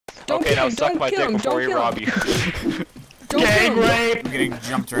Okay, now suck my dick before we rob you. Gang rape! I'm getting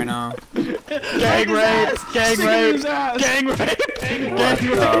jumped right now. Gang rape! Gang rape! Gang rape!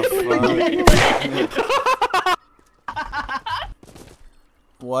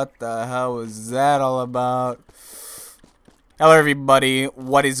 What the hell was that all about? Hello everybody,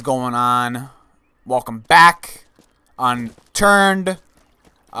 what is going on? Welcome back. Unturned.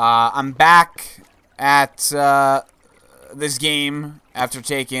 I'm back at this game after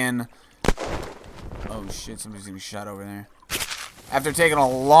taking... Oh shit, somebody's getting shot over there. After taking a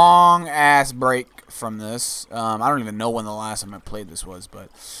long ass break from this. I don't even know when the last time I played this was, but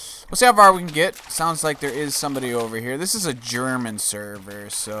we'll see how far we can get. Sounds like there is somebody over here. This is a German server,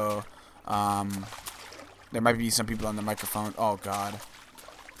 so there might be some people on the microphone. Oh god.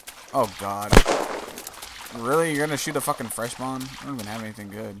 Oh god. Really? You're gonna shoot a fucking fresh spawn? I don't even have anything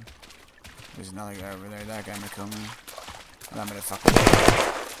good. There's another guy over there. That guy may kill me. I'm gonna fucking...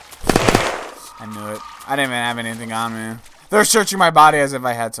 I knew it. I didn't even have anything on me. They're searching my body as if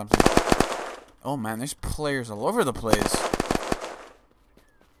I had something. Oh man, there's players all over the place. I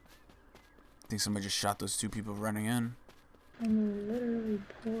think somebody just shot those two people running in. I'm literally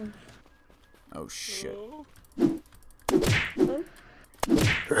poor. Oh shit.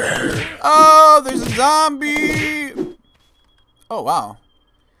 Oh, there's a zombie. Oh wow.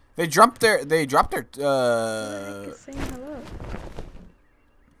 They dropped their Saying hello.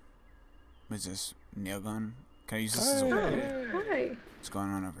 What is this? Nail gun? Can I use this as a weapon? Hi. What's going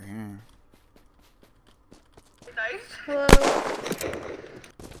on over here? Hello.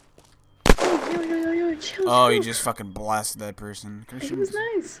 Yo, chill. Oh, chill. you just fucking blasted that person. Can I shoot It was him?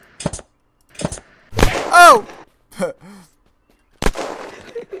 nice. Oh!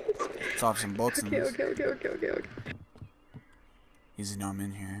 Let's off some bolts in Okay, this. okay. Easy, know I'm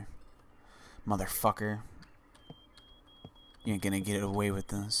in here. Motherfucker. You ain't gonna get away with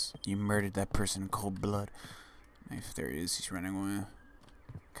this. You murdered that person in cold blood. If there he is, he's running away.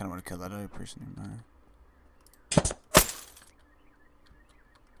 Kinda wanna kill that other person nearby.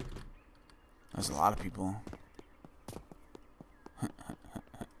 There's a lot of people.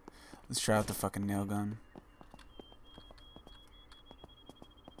 Let's try out the fucking nail gun.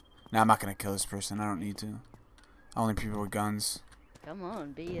 Nah, I'm not gonna kill this person. I don't need to. Only people with guns. Come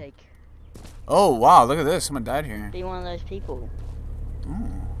on, be like... Oh, wow, look at this. Someone died here. Be one of those people.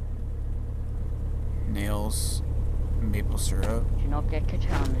 Ooh. Nails. Maple syrup. Do not get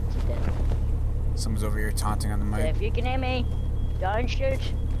katana to death. Someone's over here taunting on the So mic. if you can hear me, don't shoot.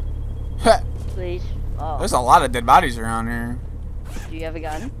 Please. Oh, There's a lot of dead bodies around here. do you have a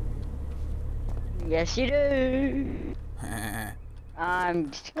gun? Yes, you do.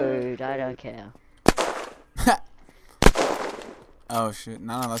 I'm screwed. I don't care. Oh shit,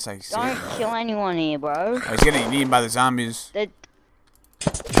 not unless I see Don't it, bro. kill anyone here, bro. Oh, he's getting eaten by the zombies.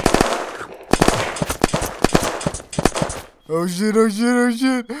 Oh shit, oh shit, oh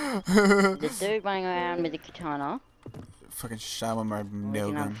shit. The dude running around with the katana. Fucking shot with my We nail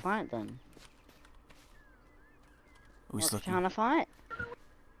can have gun. a fight then. Oh, he's Want looking. katana fight?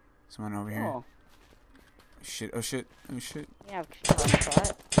 Someone over here. Oh, Shit, oh shit, oh shit. we have katana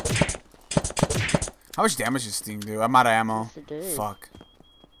fight. How much damage does this thing do? I'm out of ammo. Yes, it does. Fuck.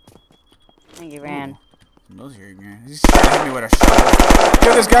 I think he ran. Those here, man. He's hitting me with a shovel.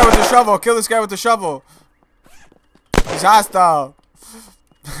 Kill this guy with the shovel. Kill this guy with the shovel. He's hostile.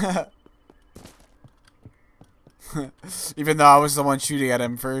 Even though I was the one shooting at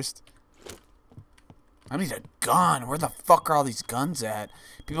him first. I need a gun. Where the fuck are all these guns at?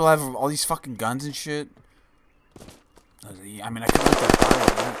 People have all these fucking guns and shit. I mean, I could look that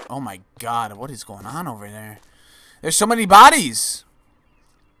body. Oh my god, what is going on over there? There's so many bodies.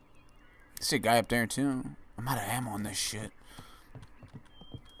 I see a guy up there too. I'm out of ammo on this shit.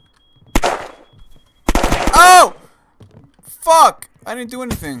 Oh! Fuck! I didn't do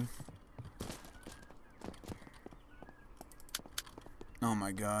anything. Oh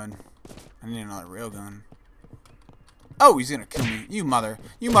my god. I need another railgun. Oh, he's gonna kill me. You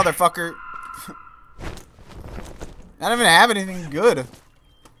motherfucker. I don't even have anything good.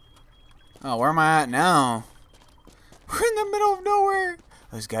 Oh, where am I at now? We're in the middle of nowhere.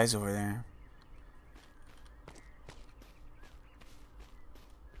 There's guys over there.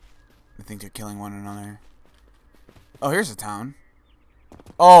 I think they're killing one another. Oh, here's a town.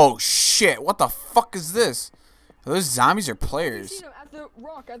 Oh, shit. What the fuck is this? Are those zombies or players? At the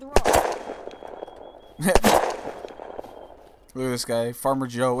rock. Look at this guy. Farmer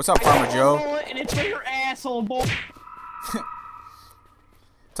Joe. What's up, Farmer Joe? And it's for your asshole, boy.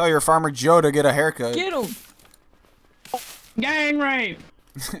 Tell your Farmer Joe to get a haircut. Get him. Gang rape.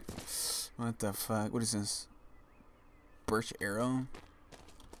 What the fuck? What is this? Birch arrow?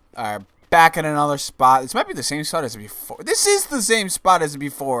 Alright, back in another spot. This might be the same spot as before. This is the same spot as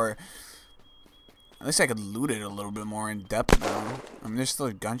before. At least I could loot it a little bit more in depth now. I mean, there's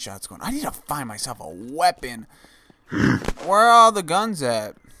still gunshots going. I need to find myself a weapon. Where are all the guns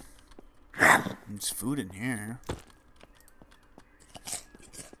at? There's food in here.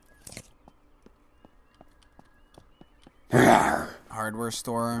 Hardware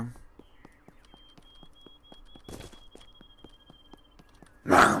store.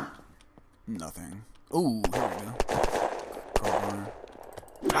 Nothing. Ooh, here we go. Crowbar.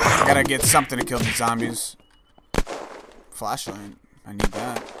 I gotta get something to kill these zombies. Flashlight. I need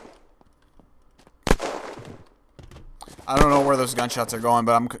that. I don't know where those gunshots are going,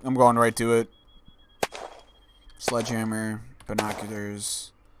 but I'm going right to it. Sledgehammer,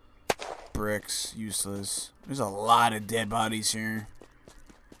 binoculars, bricks, useless. There's a lot of dead bodies here.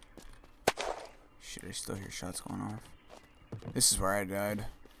 Shit, I still hear shots going off. This is where I died.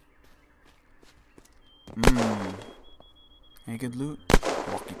 Any good loot?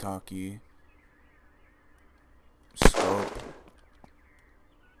 Walkie-talkie. Scope.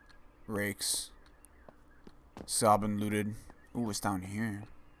 Rakes. Still been looted. Ooh, it's down here.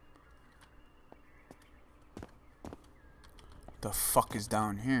 The fuck is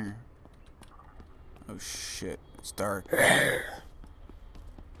down here? Oh shit, it's dark.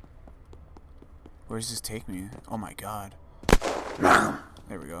 Where does this take me? Oh my god.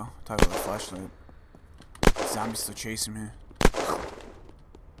 There we go. Talk about the flashlight. Zombies still chasing me.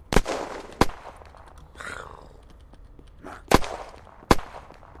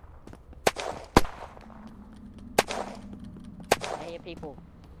 Hey people.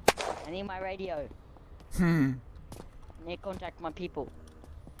 I need my radio. I need to contact my people.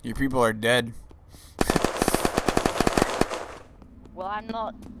 Your people are dead. Well, I'm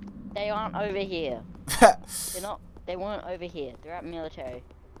not. They aren't over here. They're not. They weren't over here. They're at military.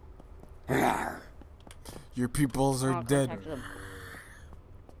 Your peoples are dead. Them.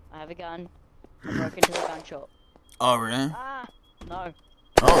 I have a gun. I broke into the gun shop. Oh, really? Ah, no.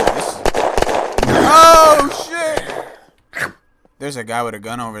 Oh, shit! There's a guy with a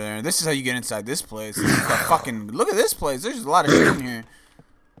gun over there. This is how you get inside this place. This is the fucking... Look at this place. There's a lot of shit in here.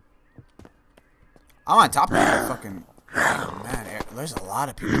 I'm on top of that fucking... Oh, man, there's a lot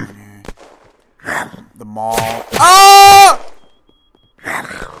of people in here. The mall. Oh!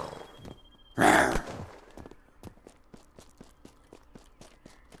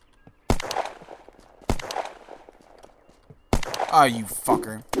 Oh, you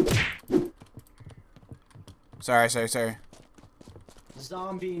fucker. Sorry.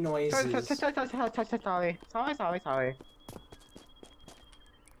 Zombie noises. Sorry.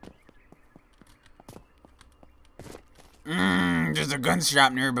 There's a gun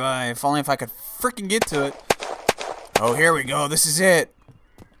shop nearby. If only if I could freaking get to it. Oh, here we go. This is it.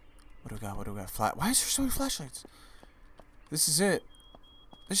 What do we got? Why is there so many flashlights? This is it.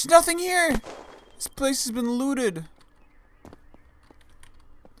 There's nothing here. This place has been looted.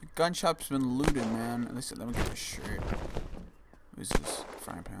 The gun shop's been looted, man. Listen, let me get this shirt. What is this?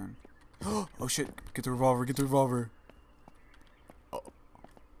 Frying pan. Oh shit! Get the revolver. Oh.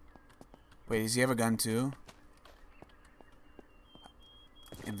 Wait, does he have a gun too?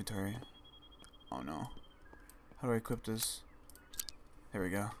 Inventory. Oh no. How do I equip this? There we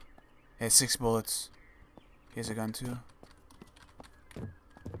go. He has 6 bullets. He has a gun too.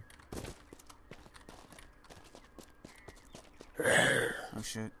 Oh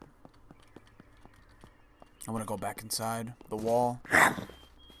shit. I want to go back inside the wall.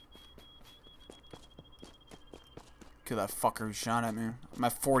 Kill that fucker who shot at me. I'm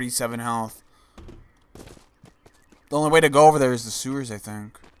at 47 health. The only way to go over there is the sewers, I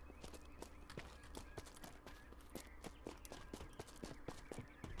think.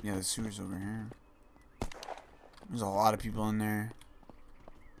 Yeah, the sewers over here. There's a lot of people in there.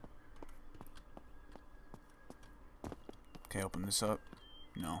 Okay, open this up.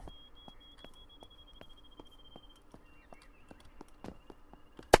 No.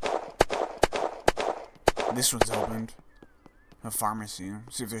 This one's opened. A pharmacy.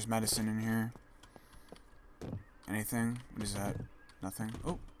 See if there's medicine in here. Anything? What is that? Nothing.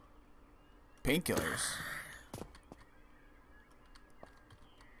 Oh. Painkillers.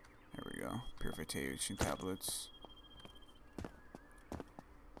 There we go. Purification tablets.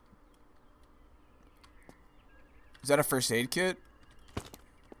 Is that a first aid kit?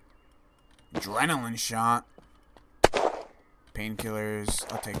 Adrenaline shot.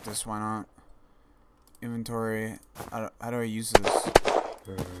 Painkillers. I'll take this. Why not? Inventory. How do I use this?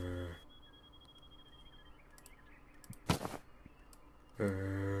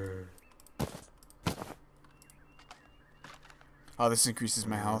 Oh, this increases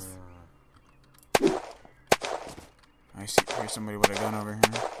my health. I see. Here's somebody with a gun over here.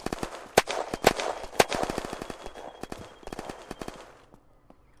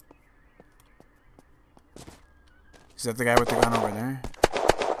 Is that the guy with the gun over there?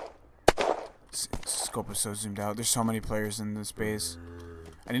 Scope is so zoomed out. There's so many players in this base.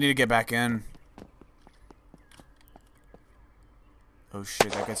 I need to get back in. Oh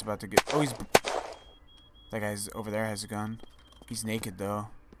shit, that guy's about to get... Oh, he's... That guy's over there has a gun. He's naked though.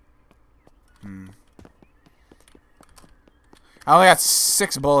 I only got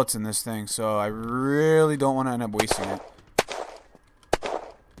 6 bullets in this thing, so I really don't want to end up wasting it.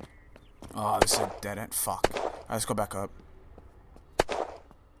 Oh, this is a dead end. Fuck. Alright, let's go back up.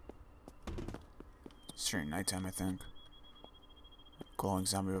 It's turning nighttime, I think. Glowing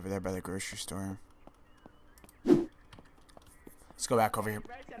zombie over there by the grocery store. Let's go back over here.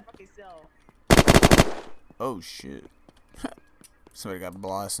 Oh shit. Somebody got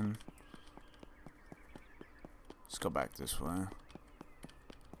blasting. Let's go back this way.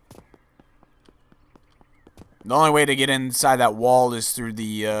 The only way to get inside that wall is through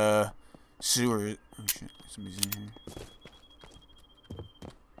the sewer. Oh shit, somebody's in here.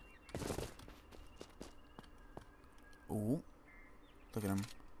 Ooh. Look at him.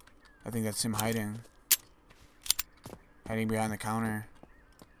 I think that's him hiding. Hiding behind the counter.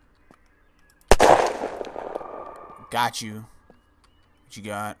 Got you. What you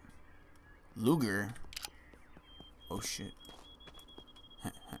got? Luger. Oh shit.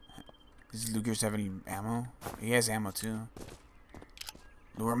 Does Luger's have any ammo? He has ammo too.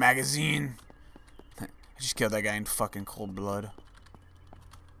 Luger magazine. I just killed that guy in fucking cold blood.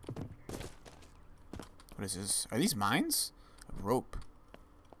 What is this? Are these mines? A rope.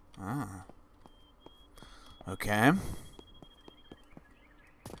 Ah. Okay.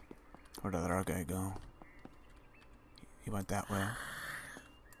 Where'd the other guy go? He went that way.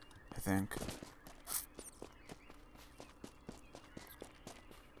 I think.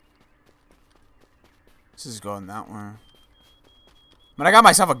 This is going that way. But I got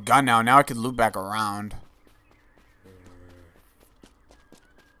myself a gun now. Now I can loop back around.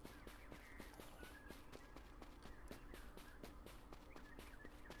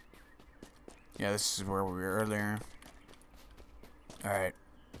 Yeah, this is where we were earlier. Alright.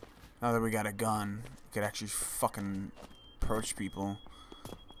 Now that we got a gun, we could actually fucking approach people.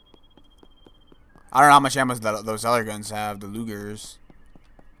 I don't know how much ammo those other guns have, the Lugers.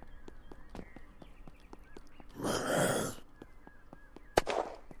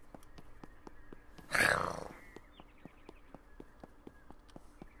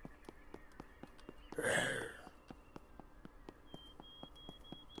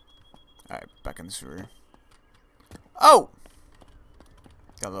 Alright, back in the sewer. Oh!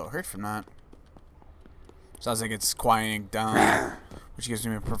 Got a little hurt from that. Sounds like it's quieting down, which gives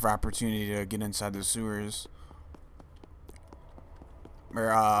me a perfect opportunity to get inside the sewers.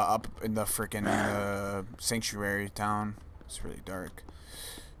 We're up in the frickin' sanctuary town. It's really dark.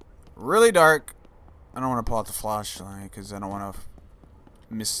 Really dark. I don't want to pull out the flashlight because I don't want to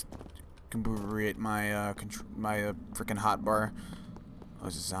misconfigure my my frickin' hotbar. Oh,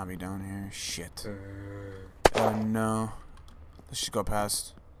 there's a zombie down here. Shit. Oh no. Let's just go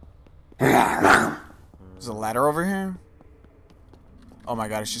past. There's a ladder over here? Oh my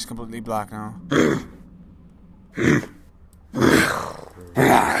god, it's just completely black now.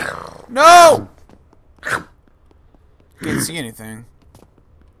 No! Can't see anything.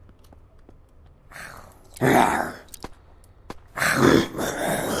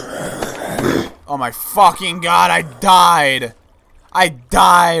 Oh my fucking god, I died! I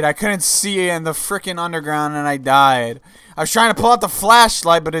died! I couldn't see in the frickin' underground and I died. I was trying to pull out the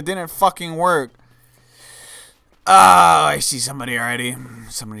flashlight, but it didn't fucking work. Oh, I see somebody already.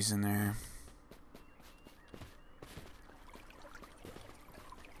 Somebody's in there.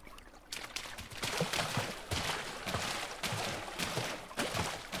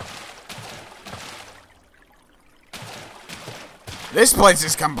 This place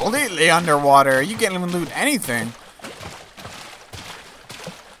is completely underwater. You can't even loot anything.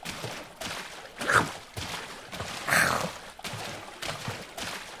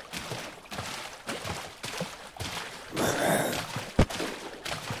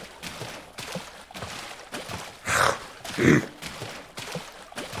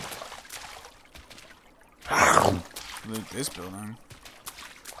 Loot this building.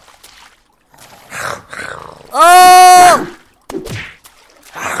 Oh!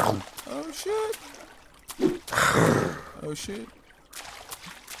 Oh shit. Oh shit.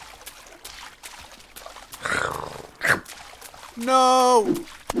 No!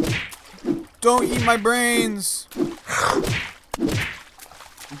 Don't eat my brains!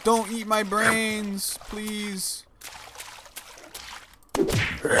 Don't eat my brains, please.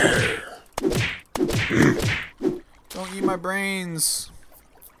 Don't eat my brains.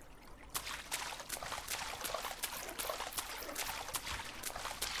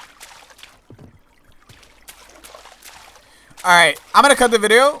 Alright, I'm gonna cut the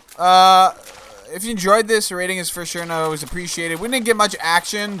video. If you enjoyed this, a rating is for sure no, it was appreciated. We didn't get much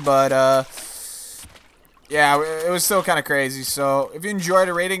action, but yeah, it was still kind of crazy. So if you enjoyed,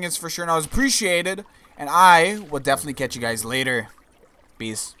 a rating is for sure no, it was appreciated. And I will definitely catch you guys later.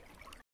 Peace.